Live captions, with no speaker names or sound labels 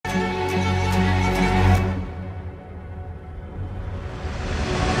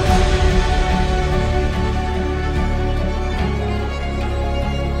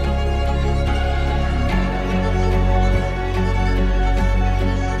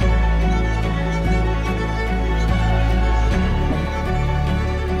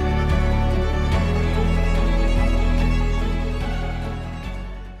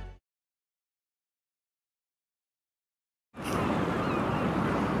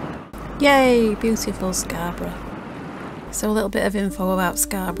Yay, beautiful Scarborough. So a little bit of info about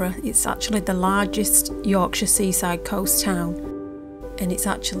Scarborough. It's actually the largest Yorkshire seaside coast town, and it's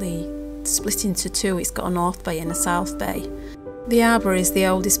actually split into two. It's got a North Bay and a South Bay. The harbour is the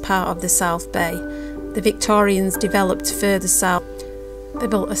oldest part of the South Bay. The Victorians developed further south. They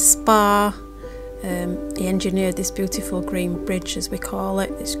built a spa. He engineered this beautiful green bridge, as we call it,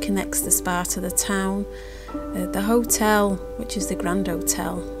 which connects the spa to the town. The hotel, which is the Grand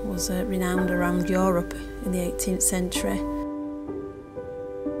Hotel, was renowned around Europe in the 18th century.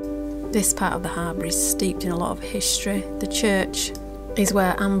 This part of the harbour is steeped in a lot of history. The church is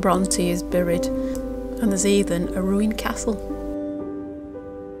where Anne Bronte is buried, and there's even a ruined castle.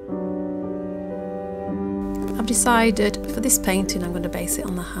 I've decided for this painting I'm going to base it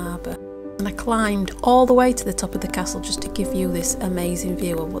on the harbour, and I climbed all the way to the top of the castle just to give you this amazing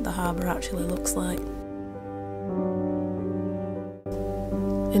view of what the harbour actually looks like.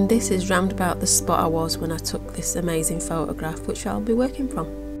 And this is round about the spot I was when I took this amazing photograph, which I'll be working from.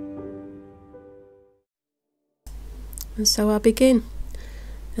 And so I begin,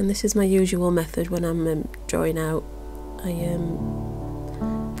 and this is my usual method when I'm drawing out. I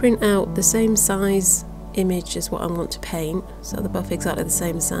print out the same size image as what I want to paint, so they're both exactly the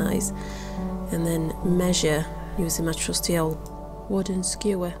same size, and then measure using my trusty old wooden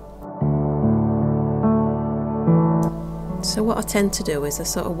skewer. So what I tend to do is I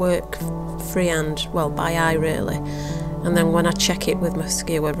sort of work freehand, well by eye really, and then when I check it with my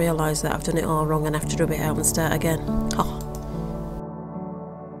skewer I realise that I've done it all wrong and have to rub it out and start again. Oh.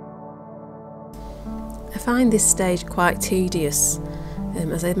 I find this stage quite tedious,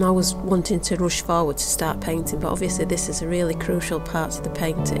 as I'm always wanting to rush forward to start painting, but obviously this is a really crucial part of the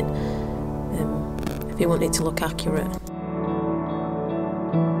painting if you want it to look accurate.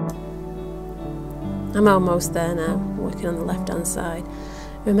 I'm almost there now, working on the left hand side.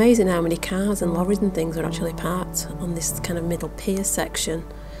 It's amazing how many cars and lorries and things are actually parked on this kind of middle pier section.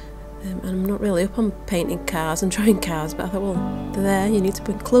 And I'm not really up on painting cars and drawing cars, but I thought, well, they're there, you need to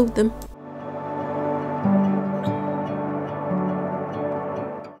include them.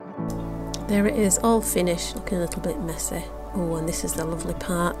 There it is, all finished, looking a little bit messy. Oh, and this is the lovely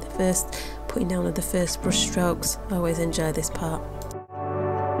part, the first putting down of the first brush strokes. I always enjoy this part.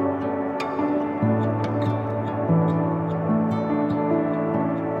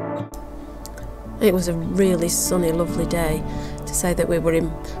 It was a really sunny, lovely day, to say that we were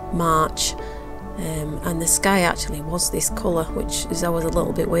in March, and the sky actually was this colour, which is always a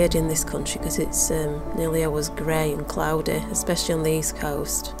little bit weird in this country because it's nearly always grey and cloudy, especially on the East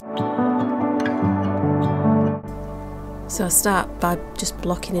Coast. So I start by just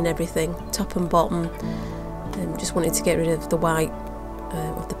blocking in everything, top and bottom, and just wanted to get rid of the white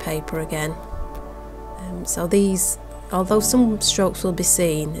of the paper again. So these, although some strokes will be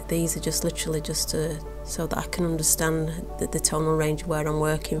seen, these are just literally just so that I can understand the tonal range where I'm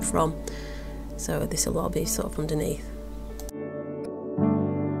working from. So this will all be sort of underneath.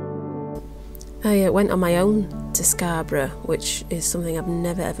 I went on my own to Scarborough, which is something I've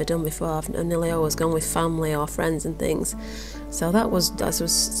never ever done before. I've nearly always gone with family or friends and things. So that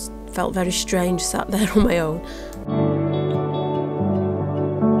felt very strange, sat there on my own.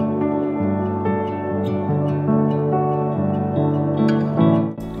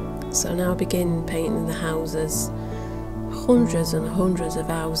 So now I begin painting the houses. Hundreds and hundreds of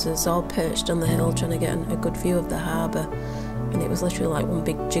houses, all perched on the hill, trying to get a good view of the harbour. And it was literally like one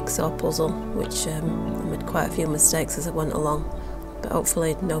big jigsaw puzzle, which I made quite a few mistakes as I went along. But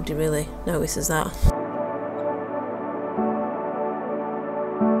hopefully nobody really notices that.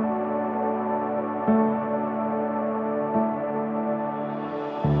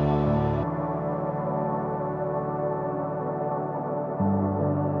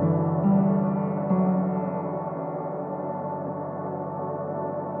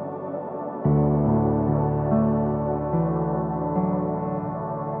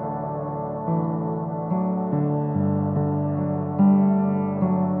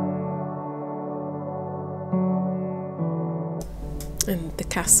 And the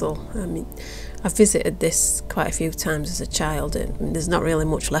castle, I mean, I've visited this quite a few times as a child, and there's not really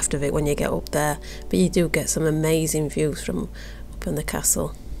much left of it when you get up there, but you do get some amazing views from up in the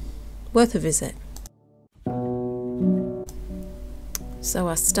castle. Worth a visit. So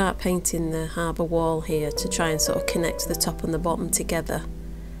I start painting the harbour wall here to try and sort of connect the top and the bottom together.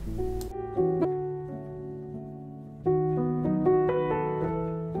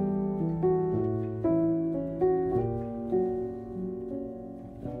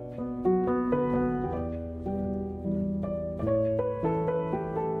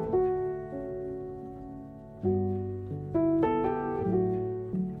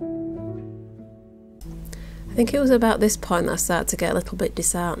 think it was about this point that I started to get a little bit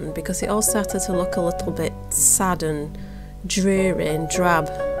disheartened, because it all started to look a little bit sad and dreary and drab.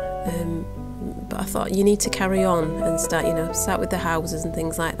 But I thought, you need to carry on and start with the houses and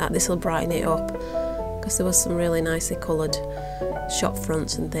things like that. This will brighten it up, because there was some really nicely coloured shop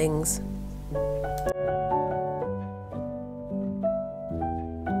fronts and things.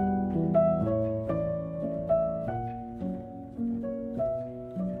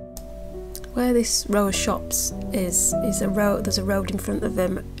 Where this row of shops is a road. There's a road in front of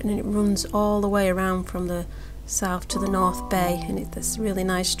them, and it runs all the way around from the south to the North Bay, and it's this really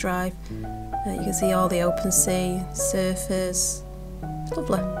nice drive. You can see all the open sea, surfers. It's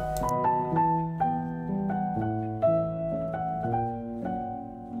lovely.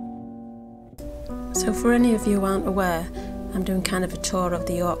 So for any of you who aren't aware, I'm doing kind of a tour of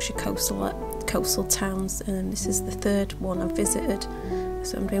the Yorkshire coastal towns, and this is the third one I've visited.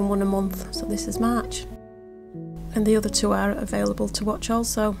 So I'm doing one a month, so this is March. And the other two are available to watch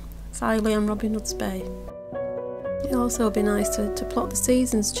also, Filey and Robin Hood's Bay. It'll also be nice to plot the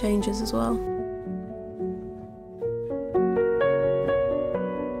seasons changes as well.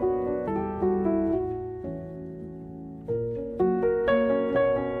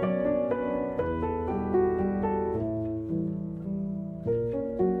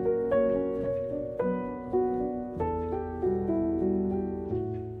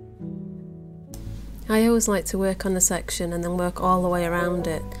 I always like to work on a section and then work all the way around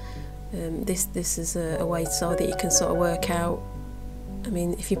it. This is a way so that you can sort of work out. I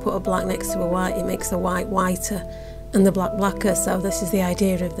mean, if you put a black next to a white, it makes the white whiter and the black blacker, so this is the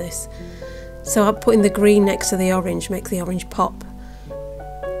idea of this. So I'm putting the green next to the orange, makes the orange pop.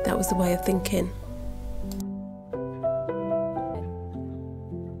 That was the way of thinking.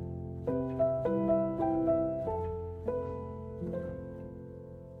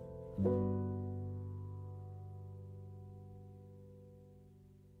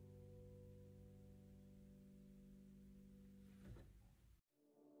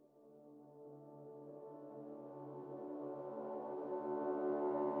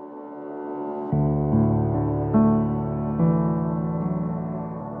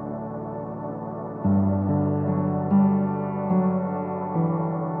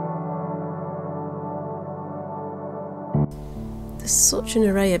 There's such an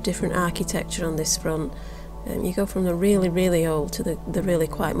array of different architecture on this front. You go from the really, really old to the really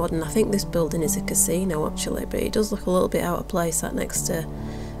quite modern. I think this building is a casino actually, but it does look a little bit out of place, that next to,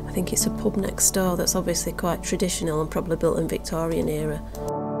 I think it's a pub next door that's obviously quite traditional and probably built in Victorian era.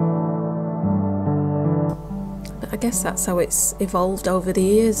 But I guess that's how it's evolved over the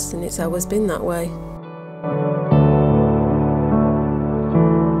years, and it's always been that way.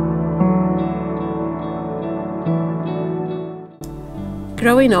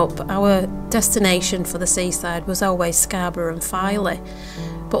 Growing up, our destination for the seaside was always Scarborough and Filey,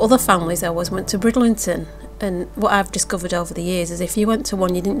 but other families always went to Bridlington, and what I've discovered over the years is if you went to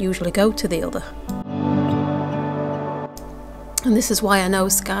one, you didn't usually go to the other. And this is why I know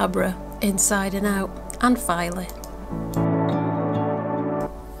Scarborough inside and out, and Filey.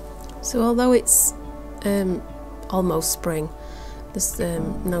 So although it's almost spring, there's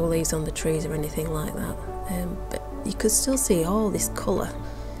no leaves on the trees or anything like that, but you could still see all this colour,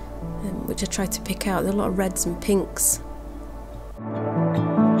 which I tried to pick out. There are a lot of reds and pinks.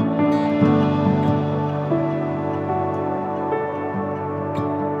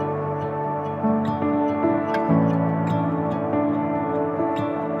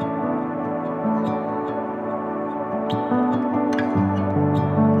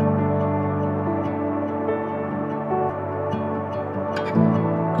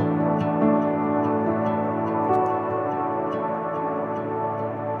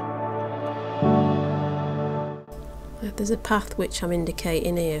 There's a path which I'm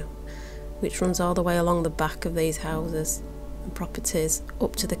indicating here, which runs all the way along the back of these houses and properties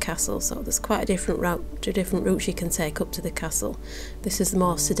up to the castle. So there's quite a different routes you can take up to the castle. This is the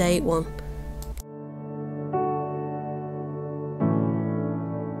more sedate one.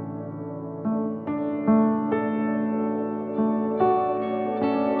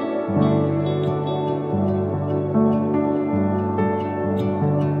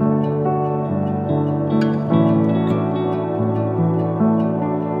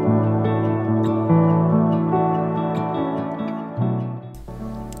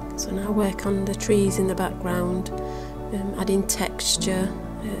 Work on the trees in the background, adding texture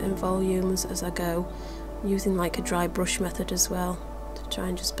and volume as I go, using like a dry brush method as well to try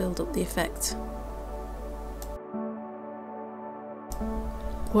and just build up the effect.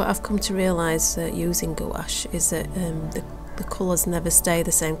 What I've come to realise using gouache is that the the colours never stay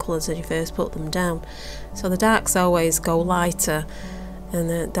the same colours as you first put them down. So the darks always go lighter,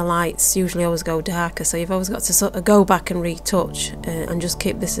 and the lights usually always go darker, so you've always got to sort of go back and retouch and just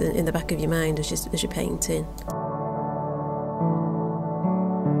keep this in the back of your mind as you're painting.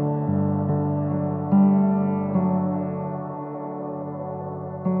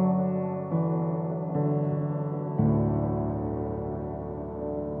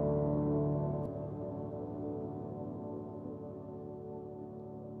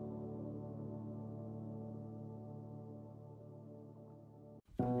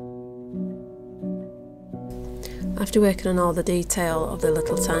 After working on all the detail of the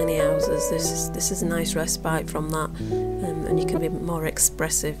little tiny houses, this is a nice respite from that, and you can be more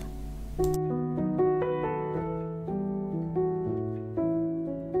expressive.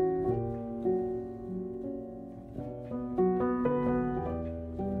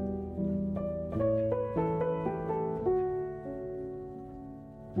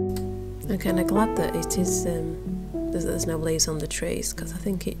 I'm kind of glad that it is there's no leaves on the trees, because I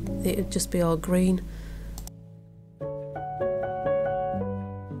think it'd just be all green.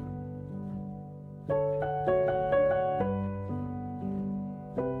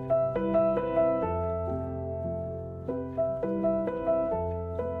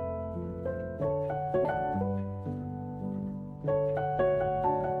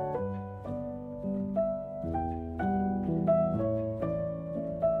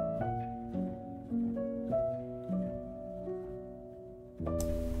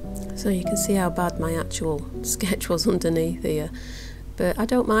 So you can see how bad my actual sketch was underneath here, but I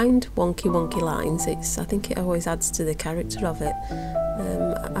don't mind wonky lines. I think it always adds to the character of it.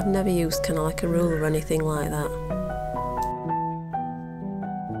 I've never used kind of like a ruler or anything like that.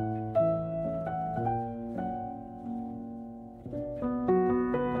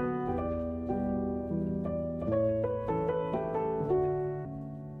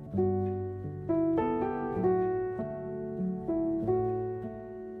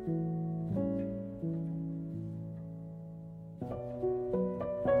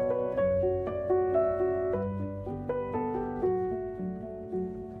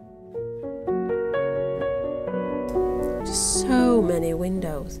 So many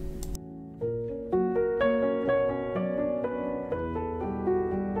windows.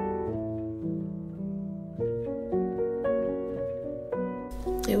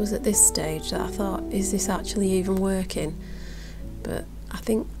 It was at this stage that I thought, is this actually even working? But I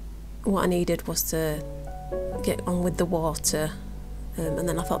think what I needed was to get on with the water, and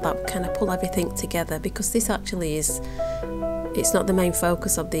then I thought that would kind of pull everything together, because this actually is, it's not the main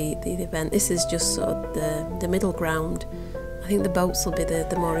focus of the event. This is just sort of the middle ground. I think the boats will be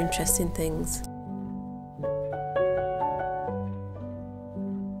the more interesting things.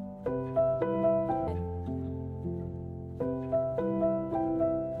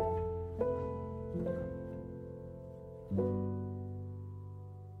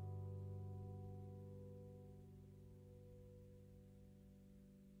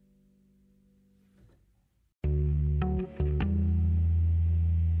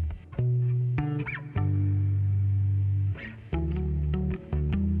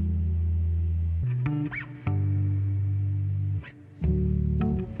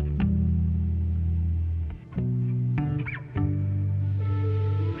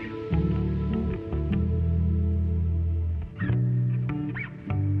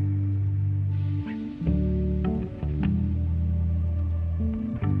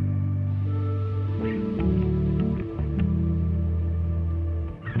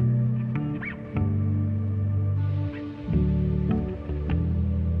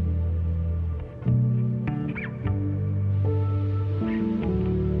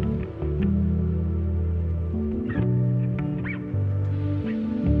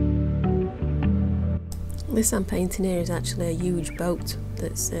 This I'm painting here is actually a huge boat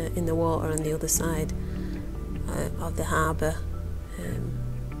that's in the water on the other side of the harbour,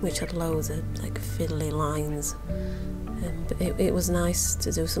 which had loads of like fiddly lines, but it was nice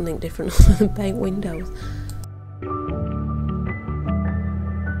to do something different other than paint windows.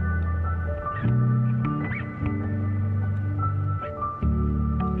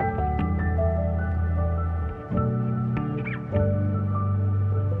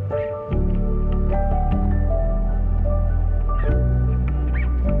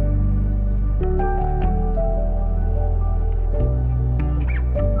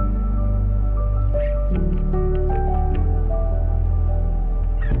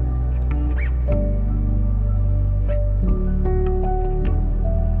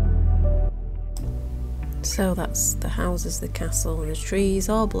 So that's the houses, the castle, the trees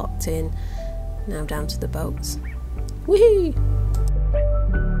all blocked in, now down to the boats. Whee!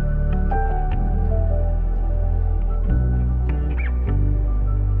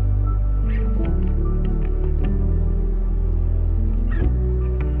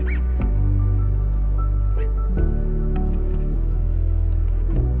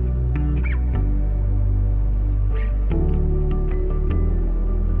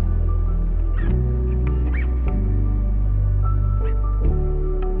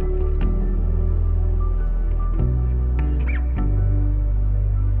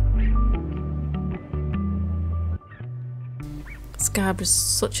 Scarborough's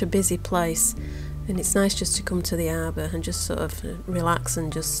such a busy place, and it's nice just to come to the harbour and just sort of relax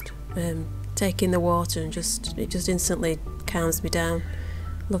and just take in the water, and it just instantly calms me down.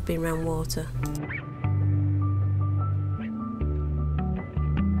 Love being around water.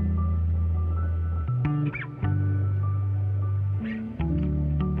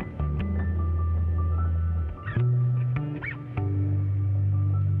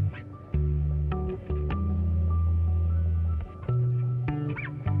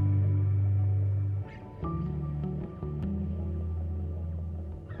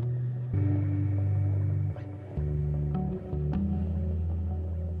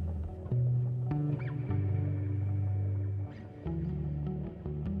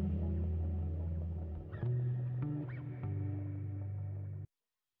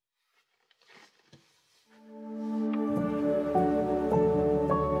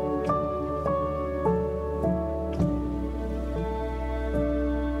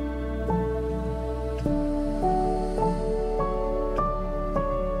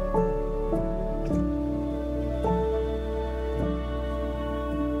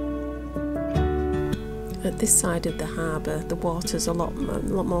 At this side of the harbour, the water's a lot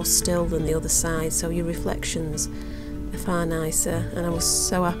more still than the other side, so your reflections are far nicer. And I was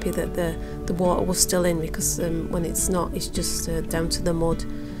so happy that the water was still in, because when it's not, it's just down to the mud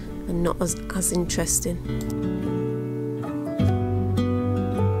and not as interesting.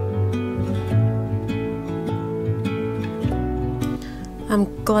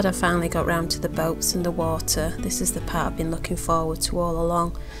 I'm glad I finally got round to the boats and the water. This is the part I've been looking forward to all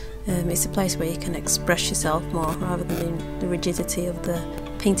along. It's a place where you can express yourself more rather than in the rigidity of the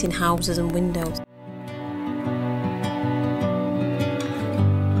painting houses and windows.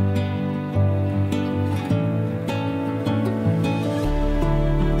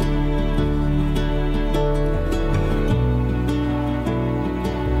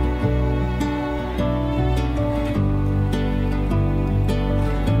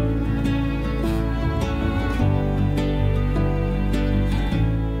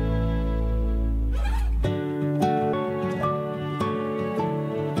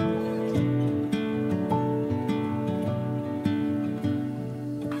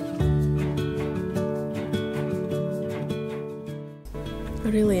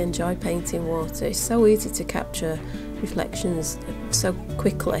 I really enjoy painting water. It's so easy to capture reflections so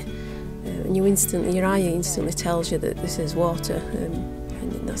quickly, and your eye instantly tells you that this is water,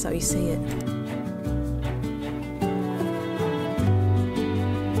 and that's how you see it.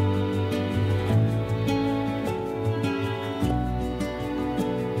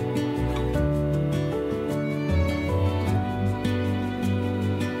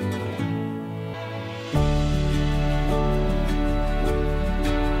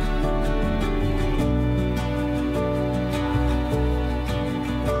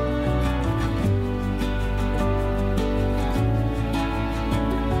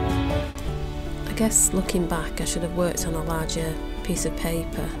 I guess looking back, I should have worked on a larger piece of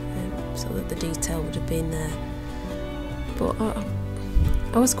paper so that the detail would have been there, but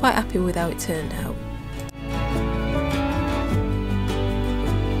I was quite happy with how it turned out.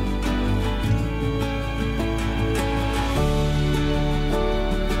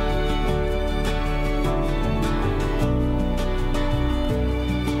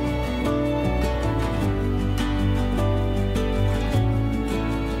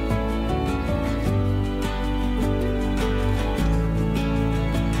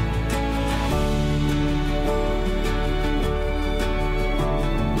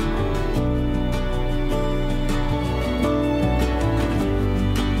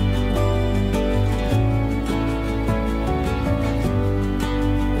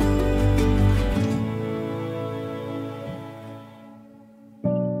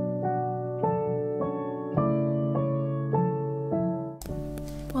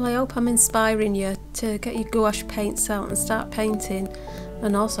 Well, I hope I'm inspiring you to get your gouache paints out and start painting,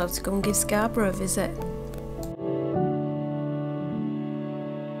 and also to go and give Scarborough a visit.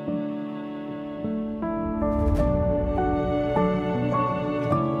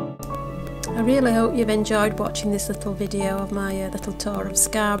 I really hope you've enjoyed watching this little video of my little tour of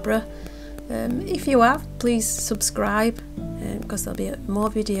Scarborough. If you have, please subscribe because there'll be more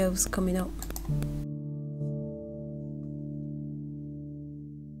videos coming up.